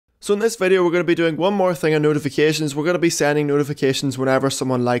So in this video, we're going to be doing one more thing on notifications. We're going to be sending notifications whenever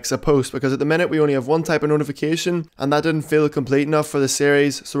someone likes a post, because at the minute we only have one type of notification and that didn't feel complete enough for the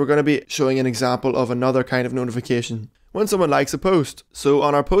series. So we're going to be showing an example of another kind of notification when someone likes a post. So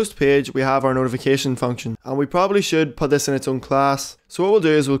on our post page, we have our notification function, and we probably should put this in its own class. So what we'll do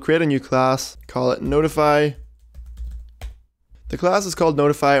is we'll create a new class, call it notify. The class is called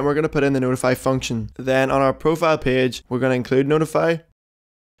notify, and we're going to put in the notify function. Then on our profile page, we're going to include notify.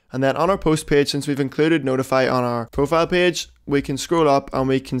 And then on our post page, since we've included notify on our profile page, we can scroll up and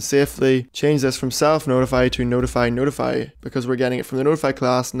we can safely change this from self notify to notify notify, because we're getting it from the notify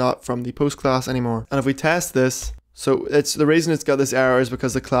class, not from the post class anymore. And if we test this, so it's the reason it's got this error is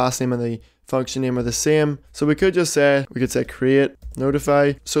because the class name and the function name are the same. So we could say create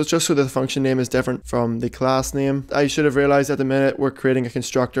notify. So it's just so that the function name is different from the class name. I should have realized at the minute we're creating a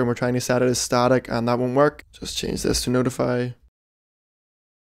constructor and we're trying to set it as static, and that won't work. Just change this to notify.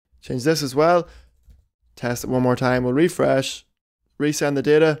 Change this as well. Test it one more time. We'll refresh. Resend the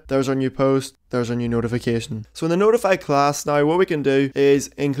data. There's our new post. There's our new notification. So in the notify class now, what we can do is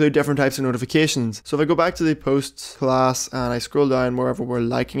include different types of notifications. So if I go back to the posts class and I scroll down wherever we're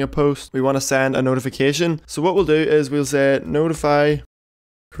liking a post, we want to send a notification. So what we'll do is we'll say notify,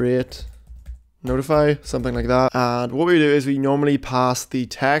 create, notify, something like that. And what we do is we normally pass the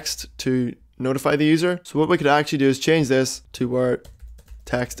text to notify the user. So what we could actually do is change this to where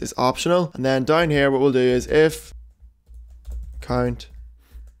text is optional. And then down here, what we'll do is if count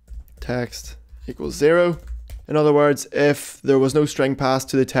text equals 0. In other words, if there was no string passed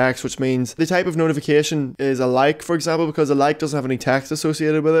to the text, which means the type of notification is a like, for example, because a like doesn't have any text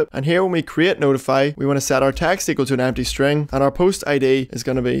associated with it. And here when we create notify, we want to set our text equal to an empty string, and our post ID is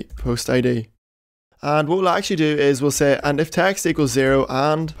going to be post ID. And what we'll actually do is we'll say, and if text equals 0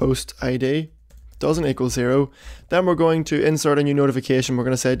 and post ID doesn't equal 0, then we're going to insert a new notification. We're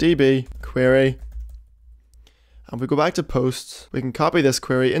going to say db query. And if we go back to posts, we can copy this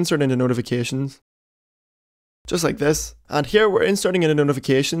query, insert into notifications, just like this. And here we're inserting into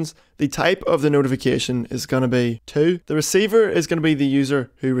notifications. The type of the notification is going to be to. The receiver is going to be the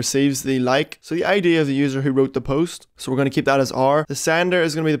user who receives the like. So the ID of the user who wrote the post. So we're going to keep that as R. The sender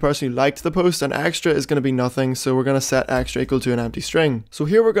is going to be the person who liked the post, and extra is going to be nothing. So we're going to set extra equal to an empty string. So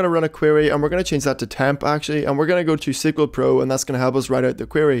here we're going to run a query, and we're going to change that to temp actually. And we're going to go to SQL Pro, and that's going to help us write out the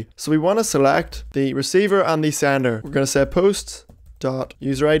query. So we want to select the receiver and the sender. We're going to say post dot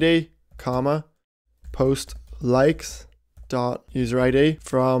user ID, comma, post likes dot user ID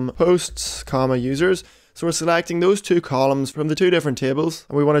from posts, comma, users. So we're selecting those two columns from the two different tables,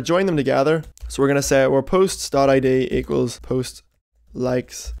 and we want to join them together. So we're going to say our posts.id equals post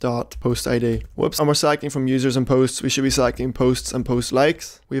likes dot post ID. Whoops. And we're selecting from users and posts. We should be selecting posts and post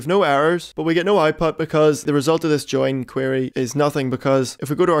likes. We have no errors, but we get no output because the result of this join query is nothing, because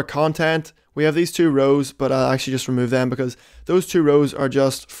if we go to our content, we have these two rows, but I'll actually just remove them because those two rows are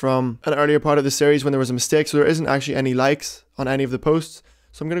just from an earlier part of the series when there was a mistake. So there isn't actually any likes on any of the posts.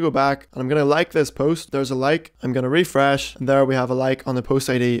 So I'm going to go back and I'm going to like this post. There's a like. I'm going to refresh, and there we have a like on the post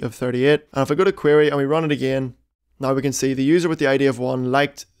ID of 38. And if I go to query and we run it again, now we can see the user with the ID of 1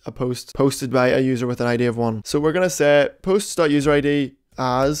 liked a post posted by a user with an ID of 1. So we're going to say posts.userid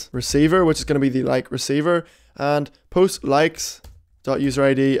as receiver, which is going to be the like receiver, and post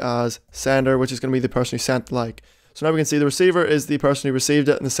likes.userid as sender, which is going to be the person who sent the like. So now we can see the receiver is the person who received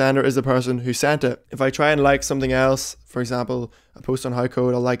it and the sender is the person who sent it. If I try and like something else, for example, a post on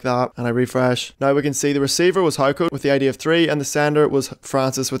howCode, I'll like that and I refresh. Now we can see the receiver was howCode with the ID of 3 and the sender was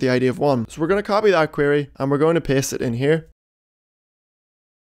Francis with the ID of 1. So we're going to copy that query and we're going to paste it in here.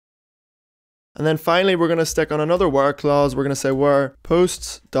 And then finally, we're going to stick on another where clause. We're going to say where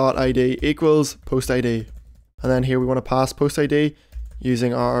posts.id equals post ID. And then here we want to pass post ID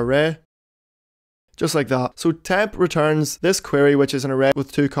using our array. Just like that. So temp returns this query, which is an array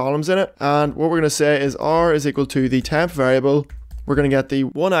with two columns in it. And what we're going to say is R is equal to the temp variable. We're going to get the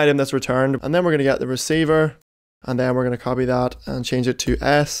one item that's returned, and then we're going to get the receiver, and then we're going to copy that and change it to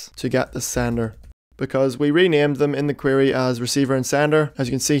S to get the sender, because we renamed them in the query as receiver and sender, as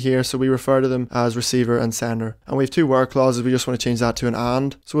you can see here. So we refer to them as receiver and sender. And we have two where clauses. We just want to change that to an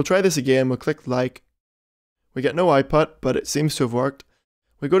and. So we'll try this again. We'll click like. We get no output, but it seems to have worked.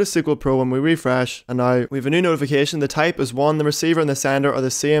 We go to SQL Pro and we refresh, and now we have a new notification. The type is 1, the receiver and the sender are the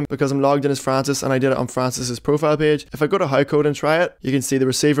same because I'm logged in as Francis and I did it on Francis's profile page. If I go to howCode and try it, you can see the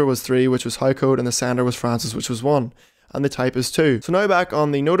receiver was 3, which was howCode, and the sender was Francis, which was 1. And the type is 2. So now back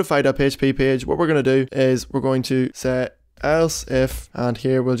on the notify.php page, what we're going to do is we're going to say else if, and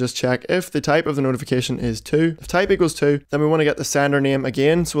here we'll just check if the type of the notification is 2. If type equals 2, then we want to get the sender name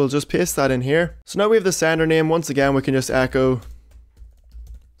again, so we'll just paste that in here. So now we have the sender name. Once again, we can just echo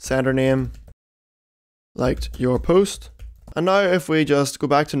sender name, liked your post. And now if we just go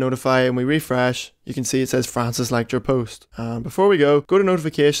back to notify and we refresh, you can see it says Francis liked your post. And before we go to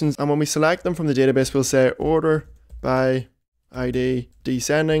notifications, and when we select them from the database, we'll say order by ID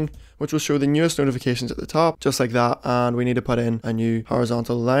descending, which will show the newest notifications at the top, just like that. And we need to put in a new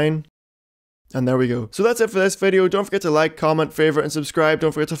horizontal line. And there we go. So that's it for this video. Don't forget to like, comment, favorite, and subscribe.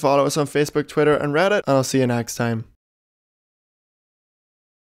 Don't forget to follow us on Facebook, Twitter, and Reddit. And I'll see you next time.